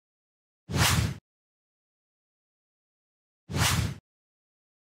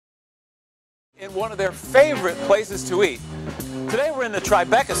In one of their favorite places to eat. Today we're in the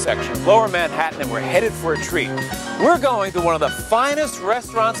Tribeca section of Lower Manhattan and we're headed for a treat. We're going to one of the finest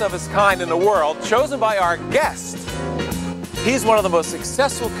restaurants of its kind in the world, chosen by our guest. He's one of the most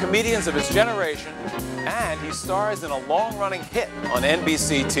successful comedians of his generation, and he stars in a long-running hit on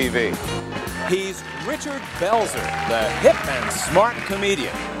NBC TV. He's Richard Belzer, the hip and smart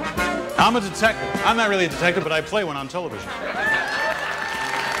comedian. I'm a detective. I'm not really a detective, but I play one on television.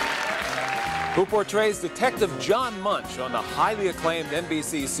 Who portrays Detective John Munch on the highly acclaimed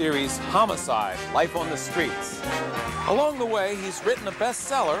NBC series Homicide, Life on the Streets. Along the way, he's written a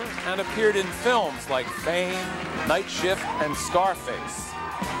bestseller and appeared in films like Fame, Night Shift, and Scarface.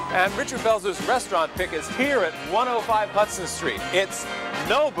 And Richard Belzer's restaurant pick is here at 105 Hudson Street. It's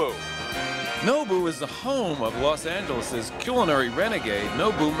Nobu. Nobu is the home of Los Angeles' culinary renegade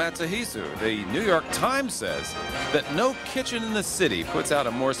Nobu Matsuhisa. The New York Times says that no kitchen in the city puts out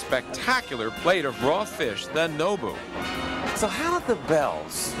a more spectacular plate of raw fish than Nobu. So how did the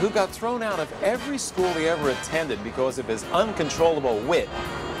Bells, who got thrown out of every school he ever attended because of his uncontrollable wit,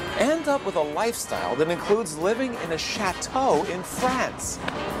 end up with a lifestyle that includes living in a chateau in France?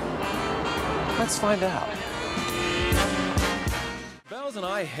 Let's find out. Bells and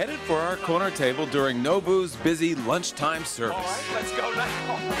I headed for our corner table during Nobu's busy lunchtime service. All right, let's go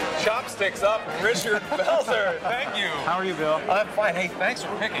now. Chopsticks up, Richard Belzer. Thank you. How are you, Bill? I'm fine. Hey, thanks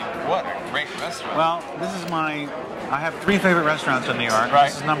for picking. What a great restaurant. Well, this is I have 3 favorite restaurants in New York. Right.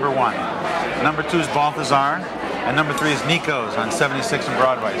 This is number 1. Number 2 is Balthazar. And number 3 is Nico's on 76 and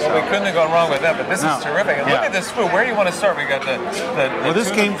Broadway. Well, we couldn't have gone wrong with that, but this is terrific. And look at this food. Where do you want to start? We got the well,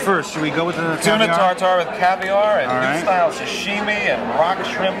 this came first. Should we go with the tuna caviar? tartare with caviar and All new style sashimi and rock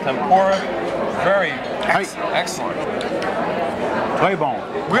shrimp tempura. Very excellent. Très bon.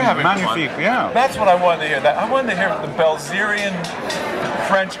 We're having magnifique, fun. Yeah. That's what I wanted to hear. I wanted to hear the Belzerian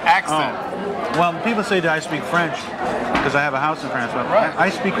French accent. Oh. Well, people say that I speak French because I have a house in France, but I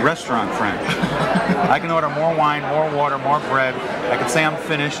speak restaurant French. I can order more wine, more water, more bread. I can say I'm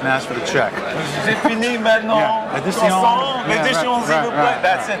finished and ask for the check. C'est fini maintenant. Croissant, l'addition, s'il vous plaît.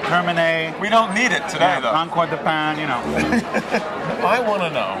 That's it. Terminé. We don't need it today, though. Encore de pain, you know. I want to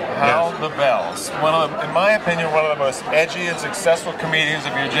know how the Bells, in my opinion, one of the most edgy and successful comedians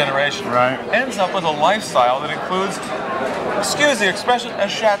of your generation, ends up with a lifestyle that includes, excuse the expression, a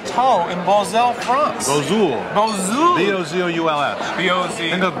chateau in Beauzelle, France. Beauzelle. Beauzelle. B-O-Z-O-U-L-S. B-O-Z.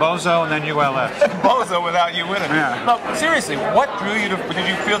 Think of Bozo and then U-L-S. Bozo without you in it. Yeah. No, seriously, what drew you to, did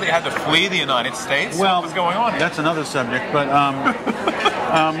you feel that you had to flee the United States? Well, what was going on here? That's another subject, but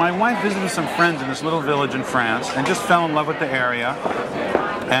my wife visited some friends in this little village in France and just fell in love with the area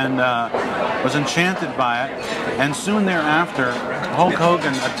and was enchanted by it. And soon thereafter, Hulk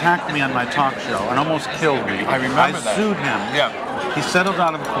Hogan attacked me on my talk show and almost killed me. I remember that. I sued him. Yeah. He settled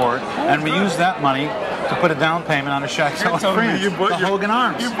out of court, and we used that money to put a down payment on a chateau in France. The Hogan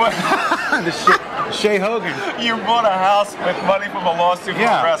Arms. The Shea Hogan. You bought a house with money from a lawsuit from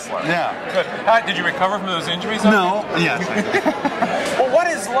a wrestler. Yeah. Good. Did you recover from those injuries? No. Yes. Well, what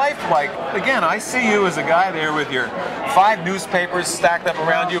is life like? Again, I see you as a guy there with your 5 newspapers stacked up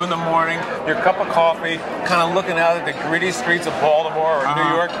around you in the morning, your cup of coffee, kind of looking out at the gritty streets of Baltimore or New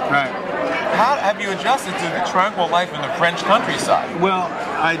York. Right. How have you adjusted to the tranquil life in the French countryside? Well,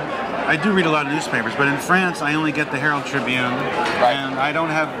 I do read a lot of newspapers, but in France I only get the Herald Tribune, and I don't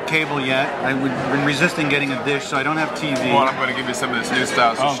have cable yet. I've been resisting getting a dish, so I don't have TV. Well, I'm going to give you some of this new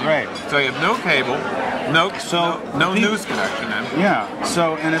style sashimi. Oh, great. So you have no cable, no news connection then. Yeah,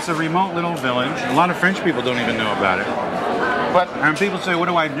 and it's a remote little village. A lot of French people don't even know about it. And people say, what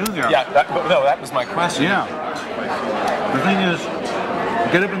do I do there? Yeah, that was my question. Yeah. The thing is,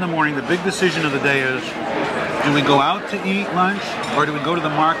 get up in the morning, the big decision of the day is, do we go out to eat lunch, or do we go to the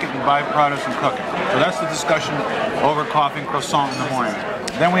market and buy produce and cook it? So that's the discussion over coffee and croissant in the morning.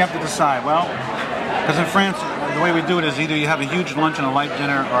 Then we have to decide, well, because in France, the way we do it is either you have a huge lunch and a light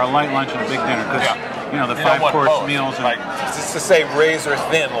dinner, or a light lunch and a big dinner, because, you know, the 5-course meals. Like, just to say razor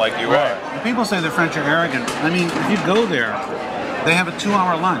thin like you are. And people say the French are arrogant. I mean, if you go there, they have a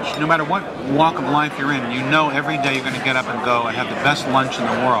 2-hour lunch. No matter what walk of life you're in, you know every day you're going to get up and go and have the best lunch in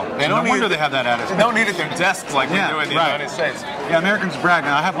the world. No wonder they have that attitude. They don't need it at their desks like we do in the United States. Yeah, Americans brag,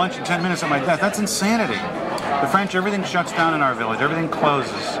 I have lunch in 10 minutes at my desk. That's insanity. The French, everything shuts down in our village. Everything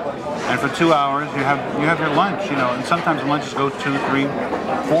closes. And for 2 hours, you have your lunch, you know, and sometimes lunches go 2, 3,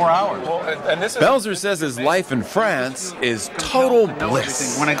 4 hours. Well, and this is Belzer says his life in France is total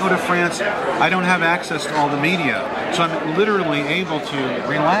bliss. When I go to France, I don't have access to all the media, so I'm literally able to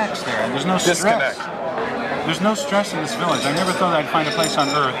relax there. There's no stress. Disconnect. There's no stress in this village. I never thought I'd find a place on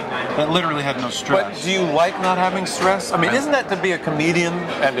earth that literally had no stress. But do you like not having stress? I mean, isn't that to be a comedian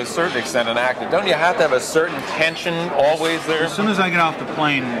and to a certain extent an actor? Don't you have to have a certain tension always there? As soon as I get off the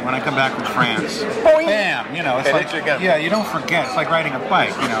plane, when I come back from France, Boing. bam, you know, it's like, yeah, you don't forget. It's like riding a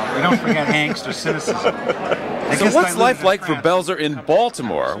bike, you know. You don't forget angst or cynicism. So what's life like for Belzer in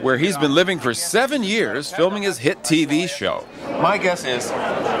Baltimore, where he's been living for 7 years filming his hit TV show? My guess is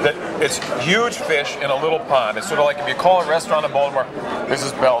that it's huge fish in a little pond. It's sort of like if you call a restaurant in Baltimore, this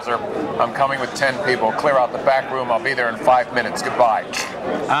is Belzer, I'm coming with 10 people, clear out the back room, I'll be there in 5 minutes, goodbye.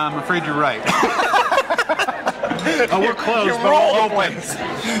 I'm afraid you're right. Oh, we're closed, you but we're open.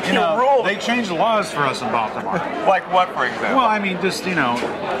 You know, they changed the laws for us in Baltimore. Like what, for example? Well, I mean, just, you know,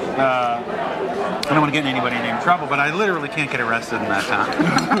 I don't want to get anybody in any trouble, but I literally can't get arrested in that town.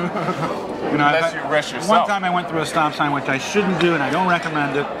 You know, unless you arrest yourself. One time I went through a stop sign, which I shouldn't do, and I don't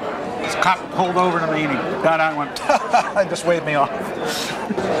recommend it. This cop pulled over to me, and he got out and went, and just waved me off.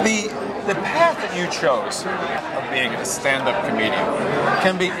 The path that you chose of being a stand-up comedian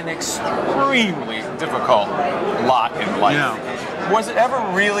can be an extremely difficult lot in life. Yeah. Was it ever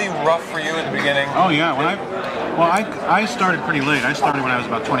really rough for you at the beginning? Oh yeah, I started pretty late. I started when I was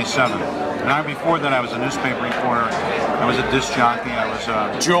about 27. And before that, I was a newspaper reporter. I was a disc jockey. I was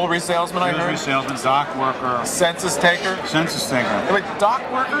a jewelry salesman. Jewelry salesman, dock worker, census taker. Census taker. Wait, dock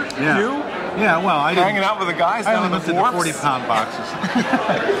worker? Yeah. You? Yeah. Well, I hanging out with the guys. I only lifted the 40-pound boxes.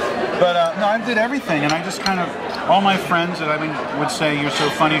 But no, I did everything, and I just kind of all my friends that would say you're so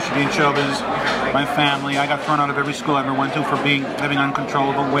funny, you should be in show business. My family, I got thrown out of every school I ever went to for having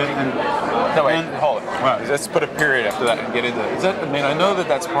uncontrollable wit. No, wait, hold it. Right. Let's put a period after that and get into it. I know that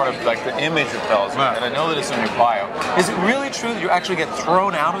that's part of like the image of Belzer, right. And I know that it's in your bio. Is it really true that you actually get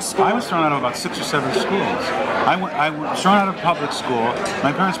thrown out of school? I was thrown out of about 6 or 7 schools. I was thrown out of public school.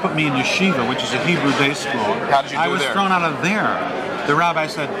 My parents put me in yeshiva, which is a Hebrew day school. How did you do I was thrown out of there. The rabbi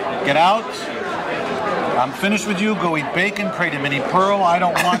said, "Get out. I'm finished with you. Go eat bacon, pray to Minnie Pearl. I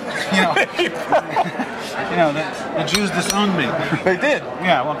don't want, the Jews disowned me." They did?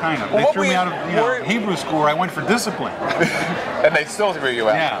 Yeah, well, kind of. They threw me out of Hebrew school where I went for discipline. And they still threw you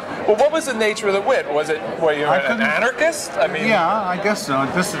out? Yeah. Well, what was the nature of the wit? Were you an anarchist? Yeah, I guess so. A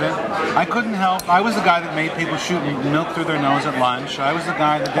dissident. I couldn't help. I was the guy that made people shoot milk through their nose at lunch. I was the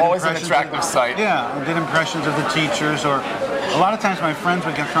guy that did always impressions. An attractive sight. Yeah, I did impressions of the teachers, or a lot of times my friends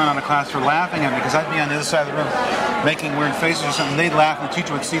would get thrown out of class for laughing at me because I'd be on the other side of the room making weird faces or something. They'd laugh, and the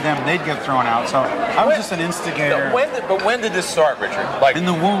teacher would see them, and they'd get thrown out. So I was just an instigator. But when did this start, Richard? Like in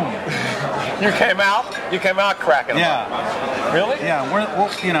the womb. You came out cracking. Yeah. Really? Yeah.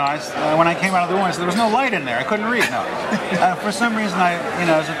 When I came out of the womb, I said there was no light in there. I couldn't read. No. For some reason,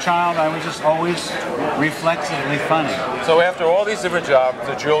 as a child, I was just always reflexively funny. So after all these different jobs,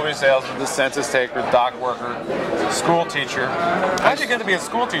 the jewelry salesman, the census taker, dock worker, school teacher, how'd you get to be a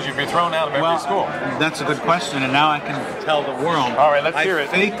school teacher if you're thrown out of every school? That's a good question, and now I can tell the world. All right, let's hear it.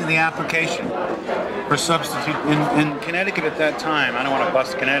 I faked the application for substitute in Connecticut at that time. I don't want to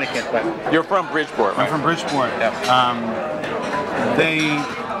bust Connecticut, but you're from Bridgeport, right? I'm from Bridgeport. Yeah.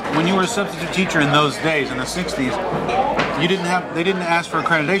 When you were a substitute teacher in those days, in the 60s, they didn't ask for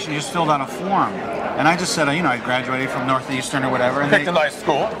accreditation. You just filled out a form. And I just said, I graduated from Northeastern or whatever. And picked a nice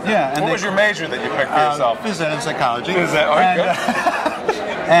school. Yeah. And what was your major that you picked for yourself? Phys ed and psychology. Phys ed, good.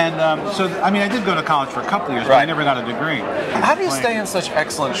 I did go to college for a couple of years, but I never got a degree. How do you stay in such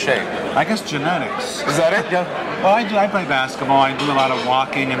excellent shape? I guess genetics. Is that it? Yeah. Well, I play basketball. I do a lot of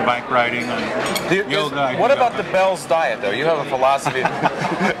walking and bike riding and yoga. What about the Bell's diet, though? You have a philosophy.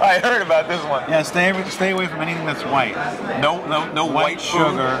 I heard about this one. Yeah, stay away from anything that's white. No white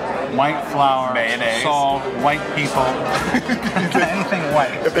sugar, white flour, mayonnaise, salt, white people. Anything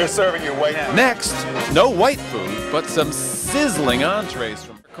white. If they're serving you white food. Next, no white food, but some sizzling entrees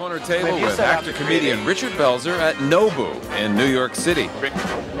from the corner table with actor-comedian Richard Belzer at Nobu in New York City.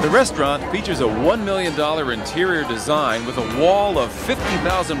 The restaurant features a $1 million interior design with a wall of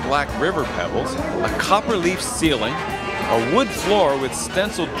 50,000 black river pebbles, a copper leaf ceiling, a wood floor with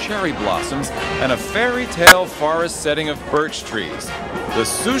stenciled cherry blossoms, and a fairy tale forest setting of birch trees. The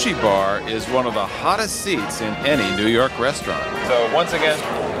sushi bar is one of the hottest seats in any New York restaurant. So once again,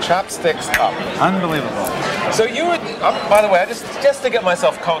 chopsticks up. Unbelievable. So you would, by the way, just to get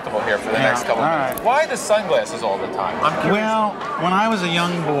myself comfortable here for the next couple of minutes, why the sunglasses all the time? I'm curious. Well, when I was a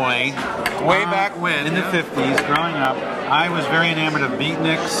young boy, way back when, in the 50s, growing up, I was very enamored of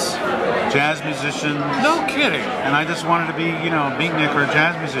beatniks, jazz musicians. No kidding. And I just wanted to be, a beatnik or a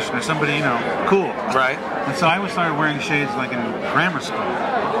jazz musician or somebody, cool. Right. And so I started wearing shades like in grammar school,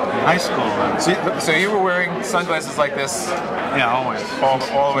 in high school. So you were wearing sunglasses like this? Yeah, always. All the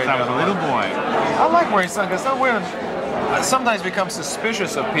way since I was a little boy. I like wearing sunglasses. I'm wearing sometimes become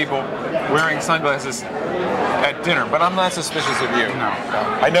suspicious of people wearing sunglasses at dinner, but I'm not suspicious of you. No.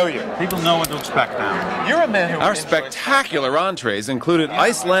 I know you. People know what to expect now. You're a man who Our enjoys- spectacular entrees included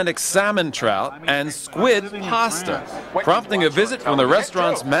Icelandic salmon trout and squid pasta, prompting a visit from the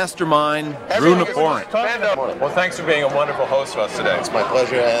restaurant's mastermind, Drew Naporin. Stand up. Well, thanks for being a wonderful host for us today. It's my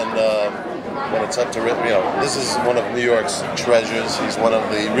pleasure, and when it's up to this is one of New York's treasures. He's one of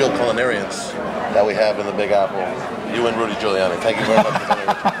the real culinarians that we have in the Big Apple. You and Rudy Giuliani. Thank you very much for coming.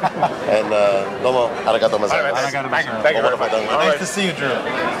 And domo arigato gozaimasu. Thank you very much. Nice to see you, Drew.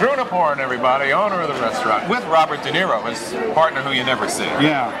 Drew Naporin, everybody, owner of the restaurant, with Robert De Niro, his partner who you never see.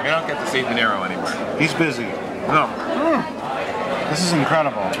 Yeah. You don't get to see De Niro anywhere. He's busy. No. This is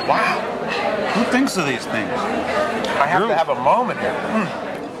incredible. Wow. Who thinks of these things? I have to have a moment here.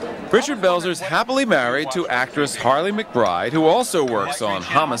 Richard Belzer's happily married to actress Harley McBride, who also works on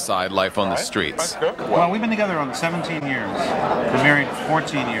Homicide: Life on the Streets. Well, we've been together on 17 years. Been married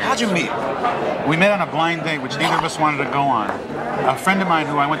 14 years. How'd you meet? We met on a blind date, which neither of us wanted to go on. A friend of mine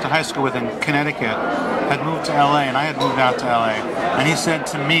who I went to high school with in Connecticut had moved to LA, and I had moved out to LA. And he said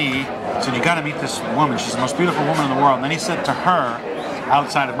to me, you got to meet this woman. She's the most beautiful woman in the world. And then he said to her,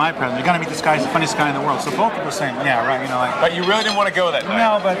 outside of my presence, you got to meet this guy. He's the funniest guy in the world. So both of us saying, yeah, right, But you really didn't want to go that night.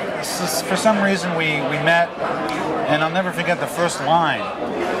 No, but for some reason we met, and I'll never forget the first line.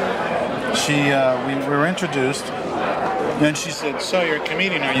 We were introduced, and she said, "So you're a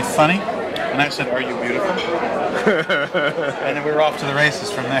comedian? Are you funny?" And I said, "Are you beautiful?" And then we were off to the races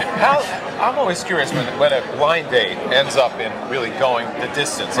from there. I'm always curious when a blind date ends up in really going the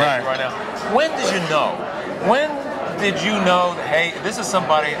distance. Right. Right now. When did you know? When did you know that, hey, this is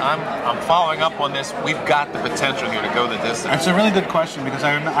somebody I'm following up on this? We've got the potential here to go the distance. It's a really good question, because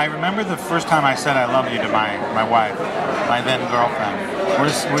I remember the first time I said I love you to my wife, my then girlfriend.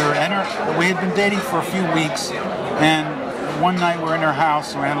 We had been dating for a few weeks, and one night we were in her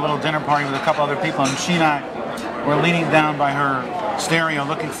house, and we had a little dinner party with a couple other people, and she and I were leaning down by her stereo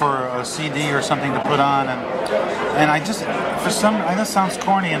looking for a CD or something to put on, and I just, I know it sounds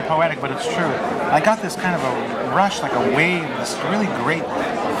corny and poetic, but it's true. I got this kind of a rush, like a wave, this really great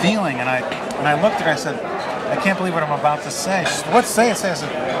feeling, and I looked at her, I said, I can't believe what I'm about to say. She said, what say it? I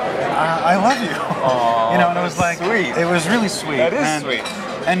said, I love you. Aww, and it was like, sweet. It was really sweet. That is sweet.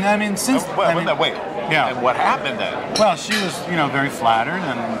 And I mean, since... Wait. Yeah. And what happened then? Well, she was, very flattered,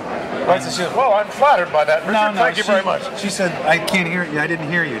 and... Right, so she said, well, I'm flattered by that. Richard, thank you very much. She said, I can't hear you. I didn't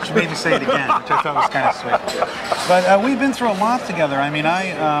hear you. She made me say it again, which I thought was kind of sweet. But we've been through a lot together. I mean, I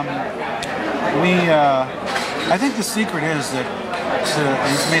think the secret is that,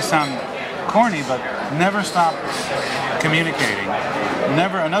 this may sound corny, but never stop communicating.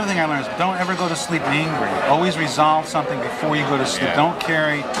 Another thing I learned is don't ever go to sleep angry. Always resolve something before you go to sleep. Yeah. Don't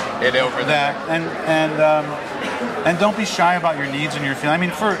carry it over that. And don't be shy about your needs and your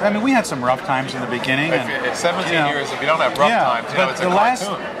feelings. I mean, we had some rough times in the beginning. It's 17 years. If you don't have rough times, it's a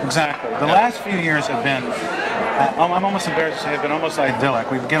cartoon. Exactly. The last few years have been, I'm almost embarrassed to say, have been almost idyllic.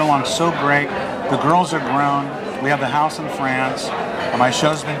 We get along so great. The girls are grown. We have the house in France. My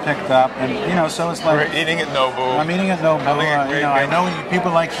show's been picked up, and so it's like we're eating at Nobu. I'm eating at Nobu. I know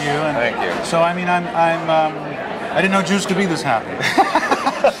people like you, and thank you. So I mean, I didn't know Jews could be this happy.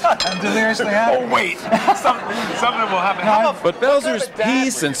 I'm deliriously happy. Oh wait, something will happen. But Belzer's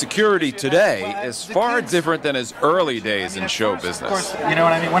peace and security today is far different than his early days in show business. Of course, you know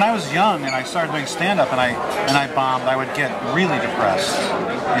what I mean. When I was young and I started doing stand-up and I bombed, I would get really depressed.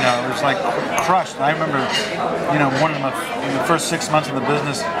 It was like crushed. I remember, one of in the first 6 months of the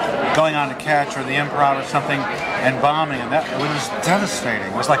business, going on to Catch or the Improv or something and bombing, and it was devastating.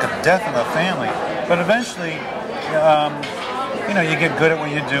 It was like a death in the family. But eventually, you get good at what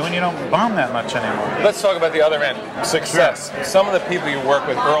you do, and you don't bomb that much anymore. Let's talk about the other end, success. Sure. Some of the people you worked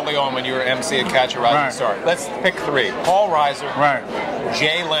with early on when you were MC at Catch a Rising Star. Let's pick three: Paul Reiser,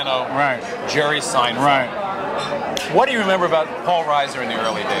 Jay Leno, Jerry Seinfeld. Right. What do you remember about Paul Reiser in the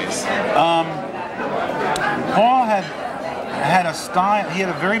early days? Paul had a style. He had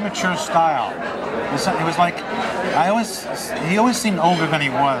a very mature style. It was like he always seemed older than he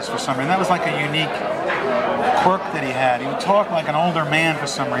was for some reason. That was like a unique quirk that he had. He would talk like an older man for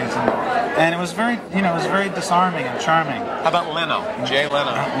some reason, and it was very, it was very disarming and charming. How about Leno? Jay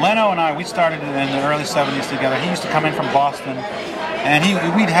Leno. Leno and I, we started in the early '70s together. He used to come in from Boston, and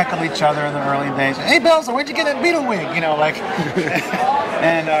we'd heckle each other in the early days. Hey, Belzer, where'd you get that Beatle wig?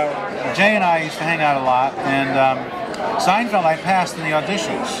 And Jay and I used to hang out a lot, and Seinfeld I passed in the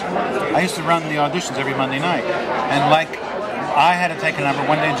auditions. I used to run the auditions every Monday night, and I had to take a number.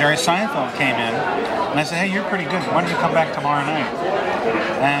 One day Jerry Seinfeld came in, and I said, hey, you're pretty good. Why don't you come back tomorrow night?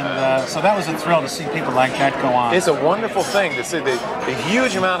 And so that was a thrill to see people like that go on. It's a wonderful thing to see the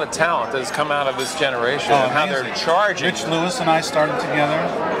huge amount of talent that has come out of this generation and how they're charging. Rich Lewis and I started together.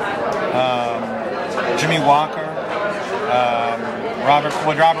 Jimmy Walker. Robert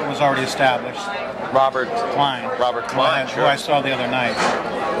was already established. Robert Klein, who I saw the other night.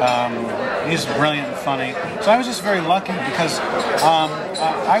 He's brilliant and funny. So I was just very lucky because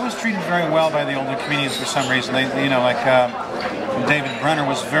I was treated very well by the older comedians for some reason. They, you know, like David Brenner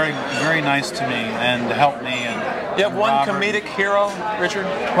was very, very nice to me and helped me. And you have one comedic hero, Richard?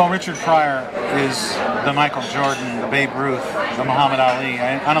 Well, Richard Pryor is the Michael Jordan, the Babe Ruth, the Muhammad Ali.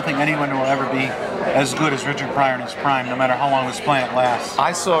 I don't think anyone will ever be as good as Richard Pryor in his prime, no matter how long this planet lasts.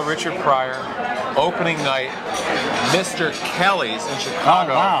 I saw Richard Pryor opening night, Mr. Kelly's in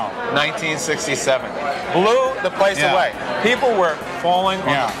Chicago, 1967. Blew the place away. People were falling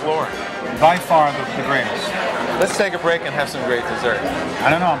on the floor. By far the greatest. Let's take a break and have some great dessert. I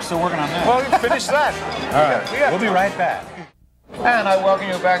don't know, I'm still working on that. Well, finish that. All right, we'll be right back. And I welcome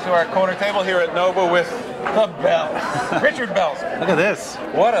you back to our corner table here at Nova with the Richard Belzer. Look at this.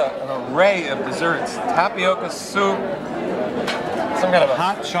 What an array of desserts. Tapioca soup, some kind of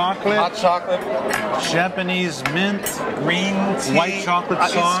hot chocolate, Japanese mint, green tea, white chocolate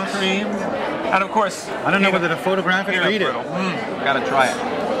sauce, ice cream, and of course, I don't know whether to photograph it or eat it. Gotta try it.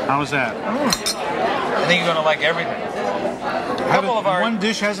 How was that? I think you're gonna like everything. One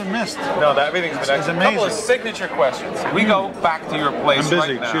dish hasn't missed. No, everything's been excellent. A couple of signature questions. We go back to your place. I'm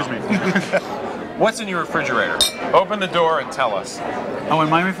busy. Right now. Excuse me. What's in your refrigerator? Open the door and tell us. Oh, in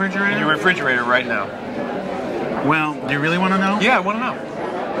my refrigerator? In your refrigerator right now. Well, do you really want to know? Yeah, I want to know.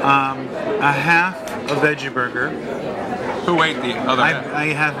 A half a veggie burger. Who ate the other half? I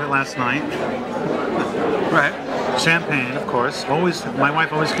had it last night. Right. Champagne, of course. Always, my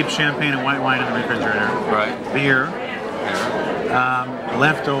wife always keeps champagne and white wine in the refrigerator. Right. Beer.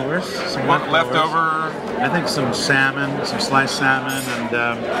 Leftovers. Some leftover? I think some salmon, some sliced salmon, and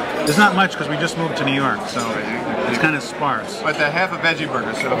there's not much because we just moved to New York, so it's kind of sparse. But the half a veggie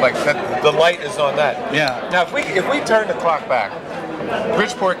burger, sort of like that, the light is on that. Yeah. Now, if we turn the clock back,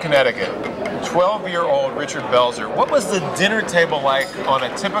 Bridgeport, Connecticut, 12-year-old Richard Belzer. What was the dinner table like on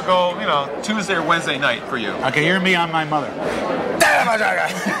a typical, Tuesday or Wednesday night for you? Okay, hear me on my mother.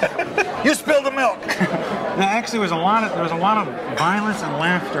 You spilled the milk. No, actually, there was a lot of violence and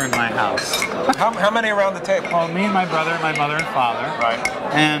laughter in my house. How many around the table? Well, me and my brother, my mother and father. Right.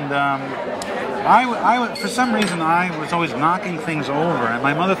 And I for some reason, I was always knocking things over, and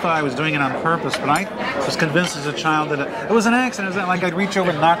my mother thought I was doing it on purpose, but I was convinced as a child that it was an accident. It was like I'd reach over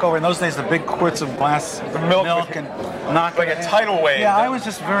and knock over, in those days, the big quarts of glass milk and knock like a tidal wave. Yeah, I was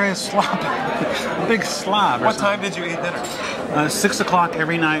just very sloppy. A big slob. What time did you eat dinner? 6 o'clock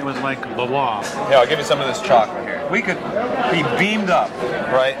every night was like the law. Yeah, I'll give you some of this chocolate here. We could be beamed up,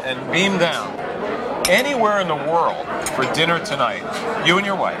 right, and beamed down anywhere in the world for dinner tonight, you and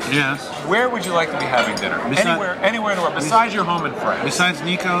your wife. Yes. Where would you like to be having dinner? Anywhere in the world, besides your home in France. Besides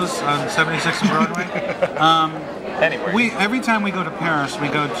Nico's on 76th and Broadway? Anywhere. Every time we go to Paris, we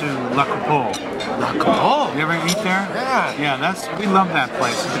go to La Coupole. La Coupole? You ever eat there? Yeah. Yeah, we love that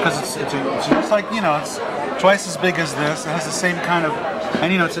place because it's like, it's twice as big as this. It has the same kind of,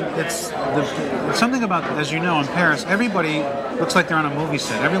 and it's something about, as you know, in Paris, everybody looks like they're on a movie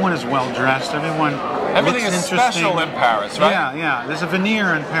set. Everyone is well dressed. Everything is special in Paris, right? Yeah. There's a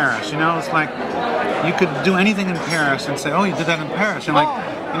veneer in Paris. It's like you could do anything in Paris and say, "Oh, you did that in Paris."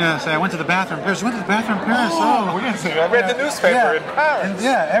 And say, "I went to the bathroom in Paris." You went to the bathroom in Paris. Oh, we're gonna say, I read the newspaper in Paris.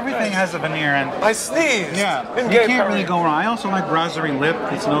 And everything has a veneer. And I sneezed. Yeah, you can't really go wrong. I also like Brasserie Lip.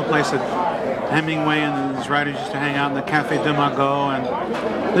 It's an old place that Hemingway and his writers used to hang out in the Café de Magot,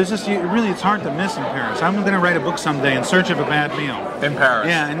 and there's just it's hard to miss in Paris. I'm going to write a book someday in search of a bad meal in Paris.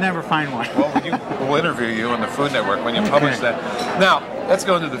 Yeah, and never find one. Well, we'll interview you on the Food Network when you publish that. Now, let's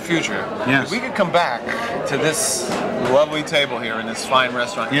go into the future. Yes. If we could come back to this lovely table here in this fine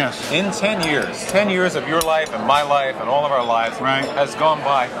restaurant. Yes. In 10 years of your life and my life and all of our lives has gone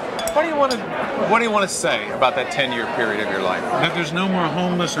by. What do you want to say about that 10-year period of your life? That there's no more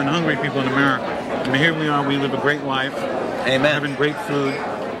homeless and hungry people in America. I mean, here we are. We live a great life. Amen. Having great food,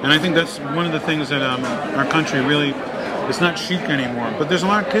 and I think that's one of the things that our country really. It's not chic anymore. But there's a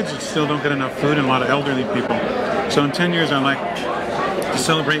lot of kids that still don't get enough food, and a lot of elderly people. So in 10 years, I'd like to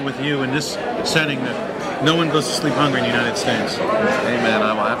celebrate with you in this setting that no one goes to sleep hungry in the United States. Amen.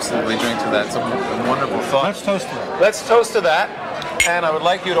 I will absolutely drink to that. It's a wonderful thought. Let's toast to it. Let's toast to that. And I would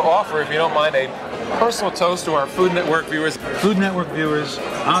like you to offer, if you don't mind, a personal toast to our Food Network viewers. Food Network viewers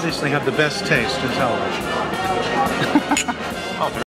obviously have the best taste in television.